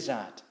he is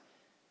at,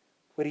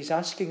 where he's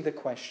asking the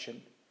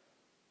question,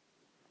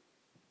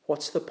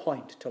 what's the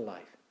point to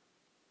life?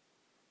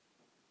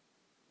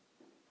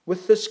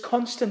 With this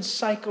constant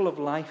cycle of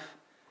life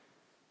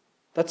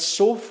that's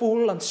so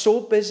full and so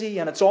busy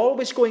and it's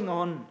always going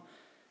on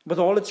with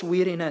all its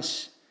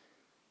weariness,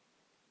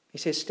 he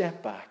says,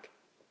 step back.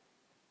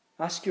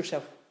 Ask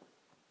yourself,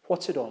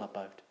 what's it all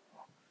about?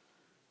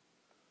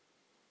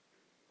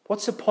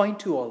 What's the point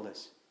to all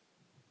this?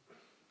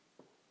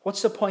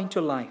 What's the point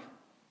to life?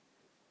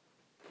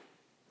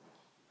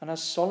 And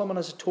as Solomon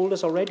has told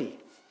us already,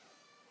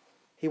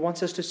 he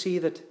wants us to see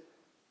that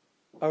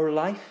our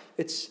life,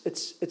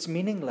 it's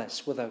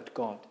meaningless without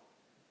God.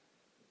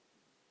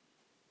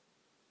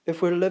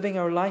 If we're living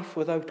our life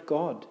without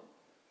God,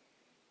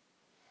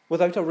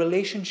 without a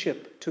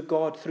relationship to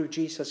God through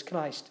Jesus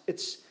Christ,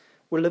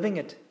 we're living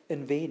it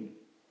in vain.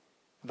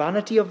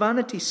 Vanity of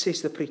vanities,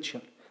 says the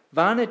preacher.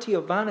 Vanity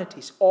of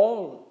vanities.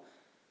 All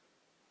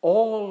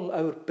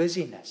our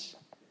busyness,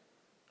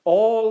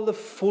 all the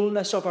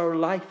fullness of our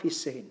life,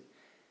 he's saying,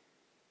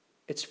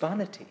 it's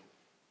vanity.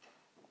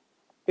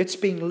 It's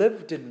being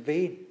lived in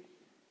vain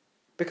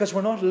because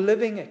we're not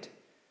living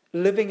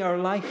our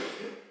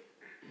life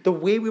the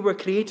way we were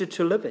created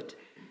to live it.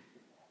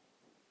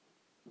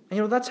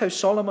 And that's how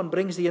Solomon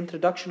brings the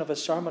introduction of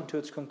his sermon to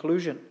its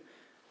conclusion.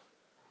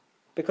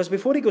 Because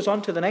before he goes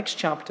on to the next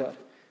chapter,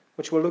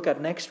 which we'll look at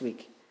next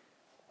week,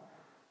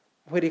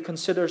 where he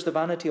considers the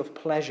vanity of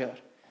pleasure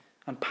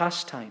and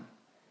pastime,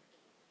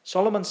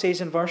 Solomon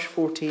says in verse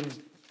 14,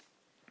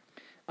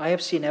 I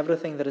have seen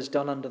everything that is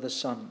done under the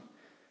sun,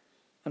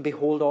 and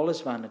behold, all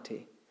is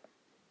vanity,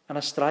 and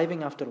a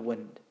striving after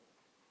wind.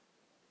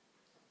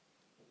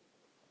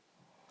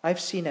 I've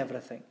seen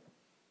everything.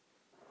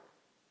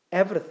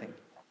 Everything.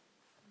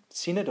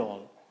 Seen it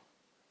all.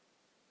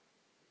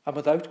 And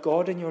without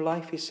God in your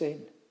life, he's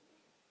saying,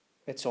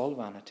 it's all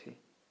vanity.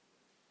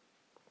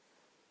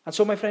 And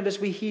so, my friend, as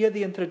we hear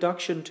the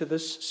introduction to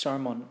this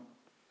sermon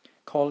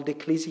called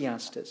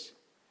Ecclesiastes,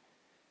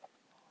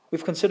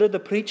 we've considered the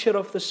preacher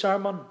of the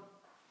sermon.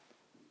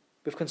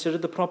 We've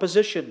considered the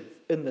proposition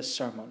in this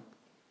sermon.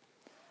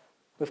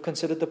 We've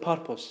considered the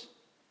purpose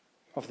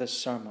of this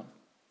sermon.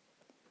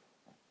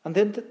 And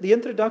then the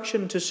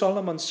introduction to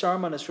Solomon's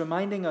sermon is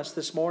reminding us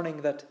this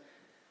morning that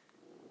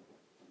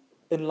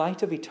in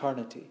light of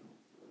eternity,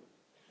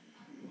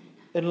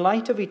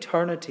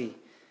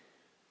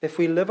 if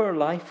we live our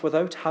life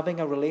without having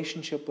a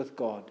relationship with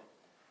God,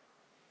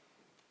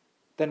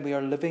 then we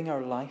are living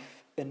our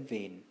life in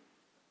vain.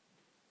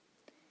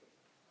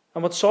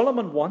 And what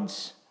Solomon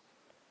wants,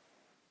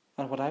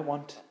 and what I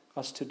want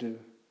us to do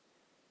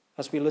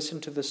as we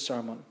listen to this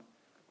sermon,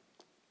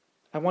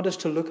 I want us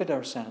to look at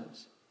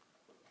ourselves.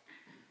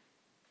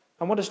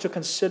 I want us to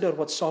consider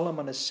what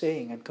Solomon is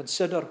saying and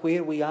consider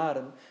where we are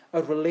in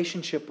our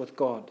relationship with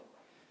God.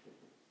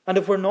 And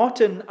if we're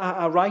not in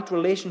a right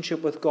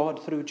relationship with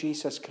God through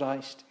Jesus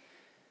Christ,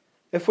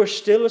 if we're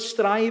still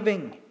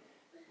striving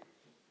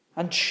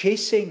and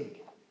chasing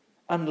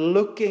and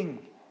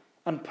looking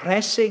and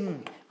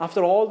pressing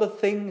after all the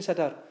things that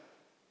are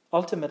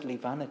ultimately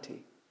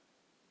vanity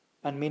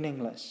and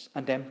meaningless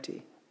and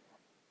empty,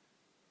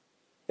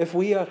 if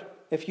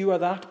you are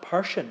that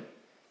person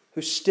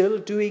who's still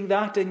doing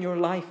that in your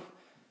life,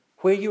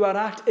 where you are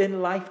at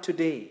in life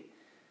today,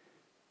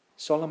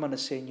 Solomon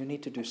is saying you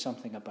need to do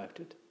something about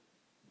it.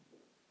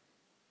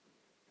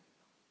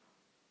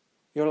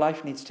 Your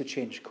life needs to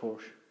change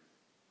course.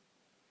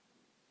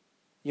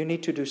 You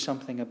need to do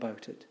something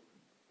about it.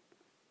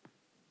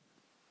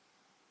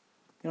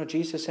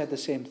 Jesus said the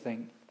same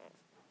thing.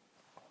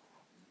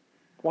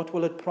 What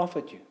will it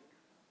profit you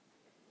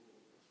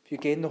if you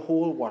gain the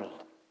whole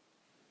world?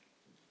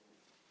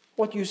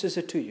 What use is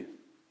it to you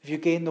if you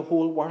gain the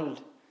whole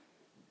world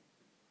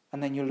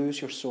and then you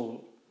lose your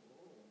soul?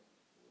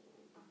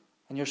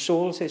 And your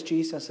soul, says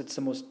Jesus, it's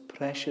the most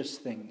precious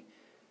thing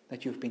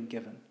that you've been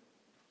given.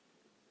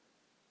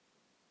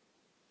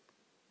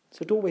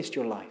 So don't waste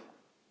your life.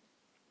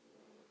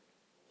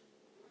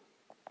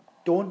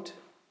 Don't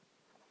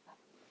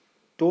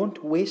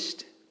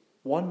waste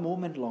one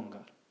moment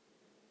longer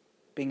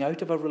being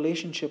out of a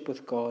relationship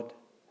with God.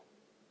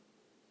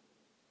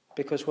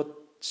 Because what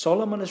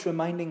Solomon is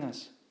reminding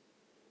us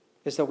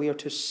is that we are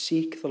to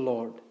seek the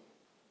Lord.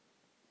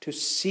 To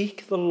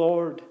seek the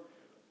Lord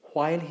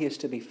while he is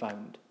to be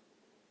found,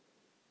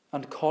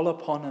 and call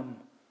upon him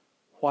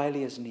while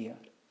he is near.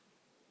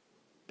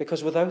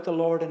 Because without the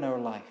Lord in our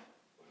life,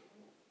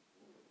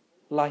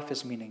 life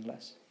is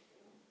meaningless.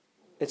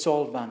 It's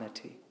all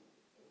vanity.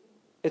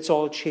 It's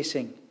all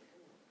chasing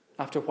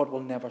after what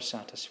will never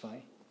satisfy.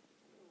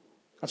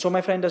 And so,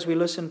 my friend, as we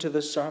listen to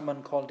this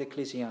sermon called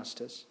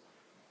Ecclesiastes,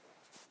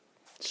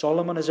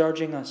 Solomon is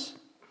urging us,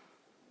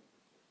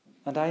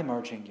 and I'm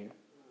urging you,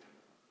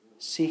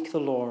 seek the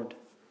Lord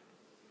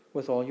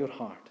with all your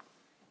heart.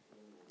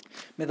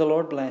 May the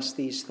Lord bless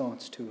these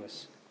thoughts to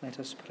us. Let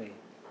us pray.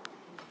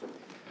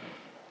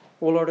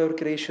 O Lord, our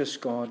gracious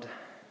God,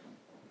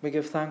 we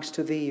give thanks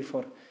to Thee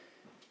for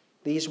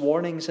these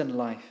warnings in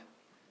life,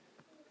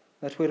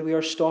 that where we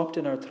are stopped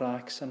in our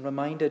tracks and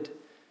reminded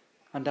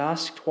and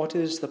asked what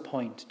is the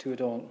point to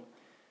it all,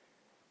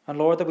 and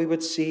Lord, that we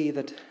would see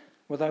that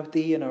without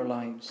Thee in our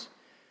lives,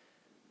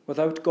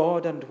 without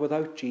God and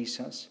without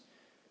Jesus,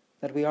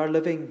 that we are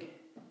living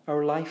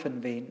our life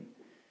in vain.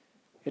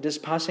 It is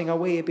passing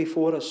away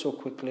before us so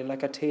quickly,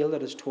 like a tale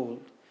that is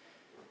told.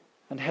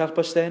 And help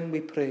us then, we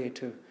pray,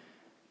 to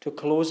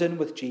close in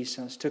with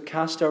Jesus, to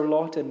cast our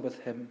lot in with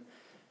him,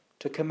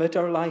 to commit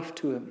our life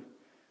to him,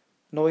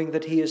 knowing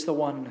that he is the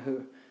one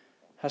who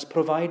has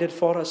provided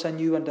for us a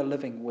new and a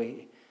living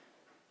way.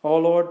 Oh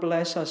Lord,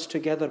 bless us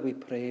together, we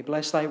pray.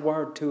 Bless thy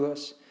word to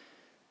us.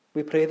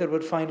 We pray that it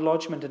would find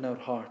lodgment in our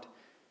heart,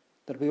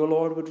 that we, O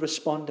Lord, would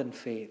respond in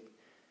faith,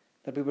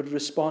 that we would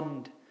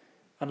respond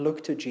and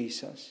look to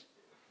Jesus,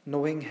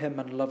 knowing him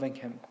and loving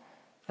him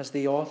as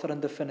the author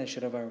and the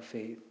finisher of our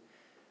faith.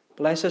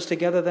 Bless us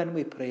together then,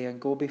 we pray, and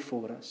go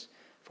before us,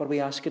 for we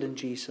ask it in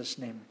Jesus'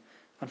 name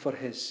and for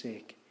his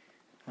sake.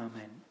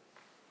 Amen.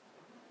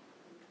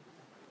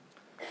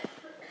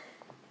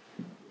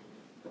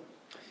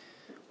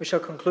 We shall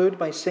conclude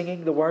by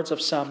singing the words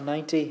of Psalm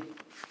 90.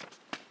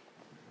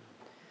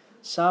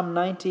 Psalm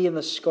 90 in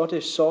the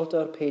Scottish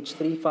Psalter, page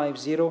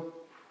 350.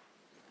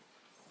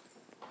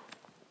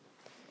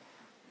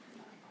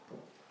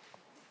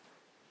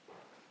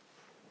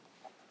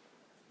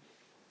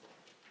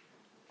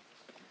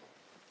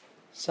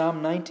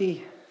 Psalm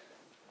 90,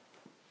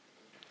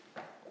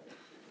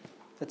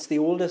 it's the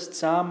oldest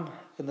psalm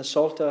in the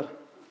Psalter.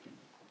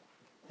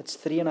 It's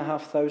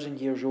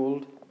 3,500 years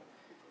old,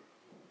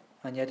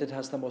 and yet it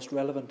has the most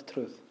relevant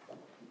truth.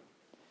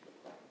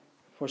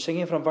 We're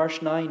singing from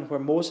verse 9, where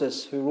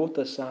Moses, who wrote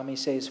this psalm, he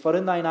says, "For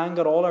in thine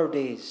anger all our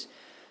days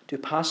do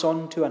pass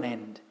on to an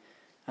end,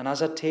 and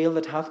as a tale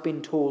that hath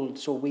been told,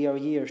 so we our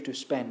years do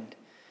spend.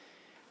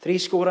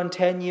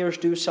 70 years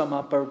do sum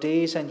up our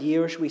days and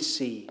years we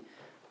see,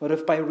 or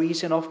if by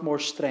reason of more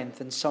strength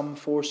in some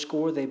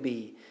 80 they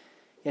be,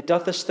 yet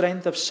doth the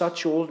strength of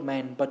such old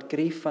men but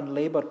grief and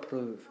labour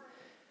prove,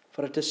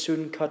 for it is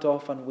soon cut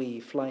off and we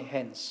fly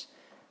hence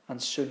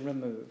and soon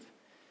remove."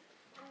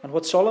 And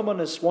what Solomon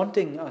is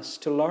wanting us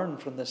to learn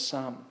from this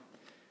psalm,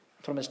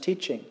 from his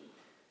teaching,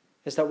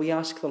 is that we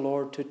ask the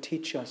Lord to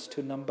teach us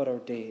to number our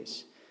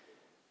days,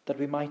 that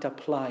we might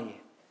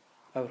apply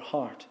our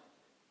heart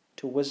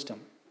to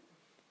wisdom,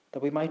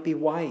 that we might be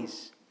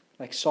wise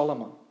like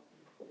Solomon,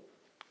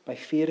 by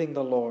fearing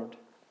the Lord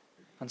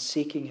and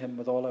seeking him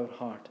with all our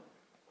heart.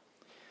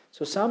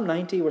 So Psalm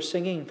 90, we're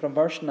singing from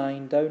verse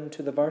 9 down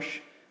to the verse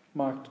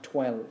marked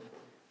 12,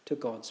 to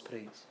God's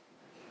praise.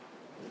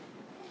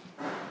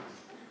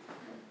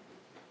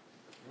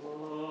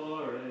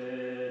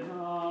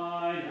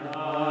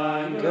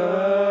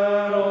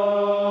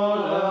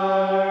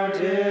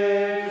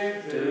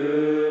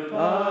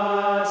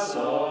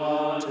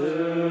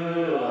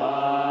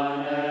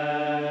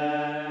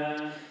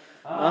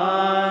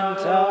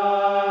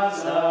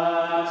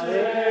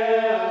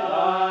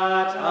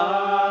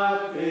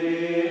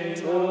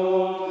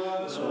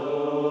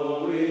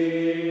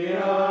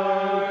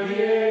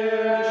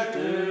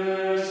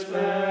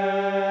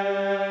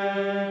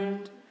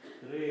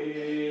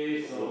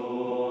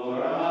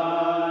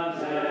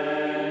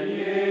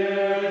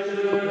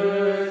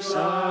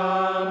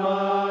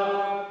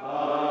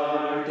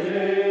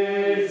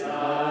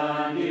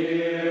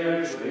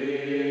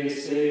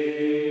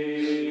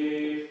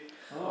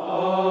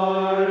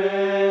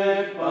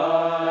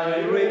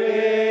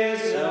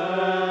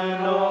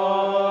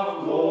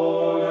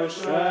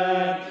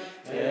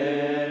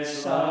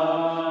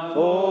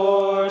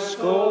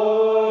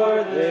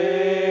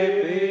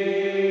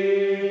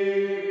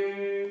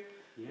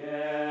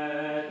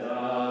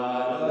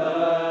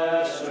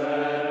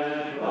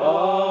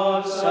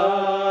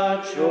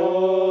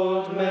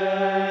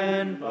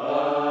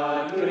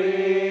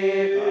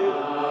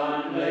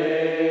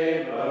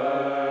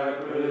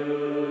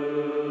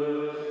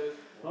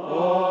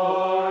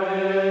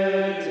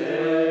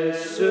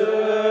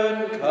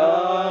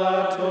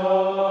 Cut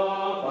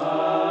off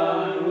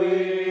and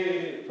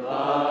we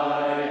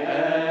fly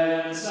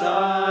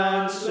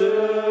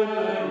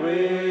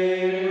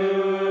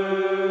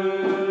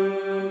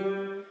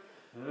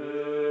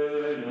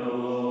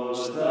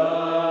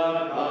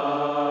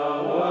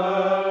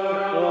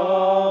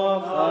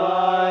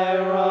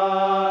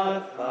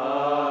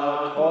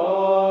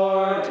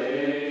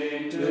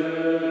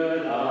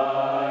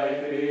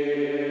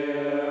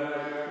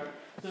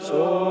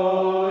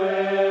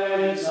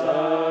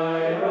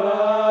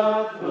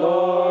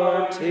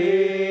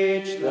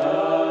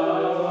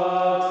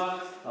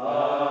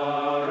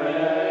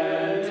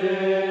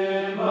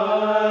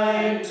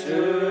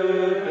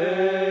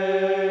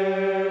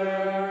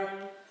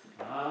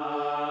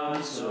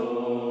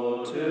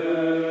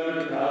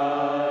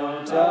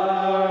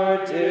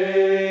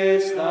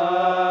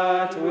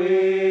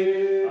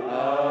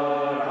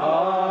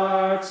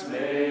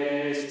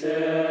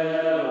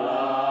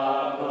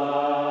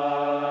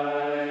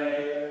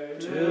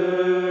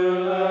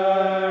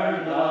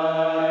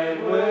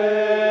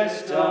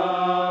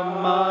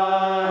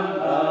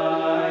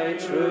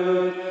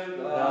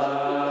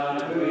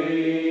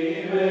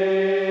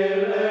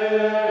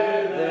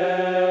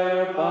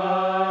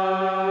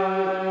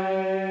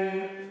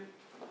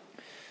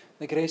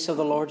grace of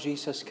the Lord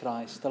Jesus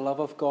Christ, the love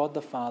of God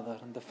the Father,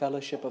 and the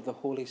fellowship of the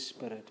Holy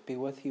Spirit be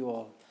with you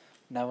all,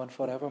 now and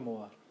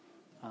forevermore.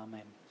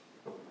 Amen.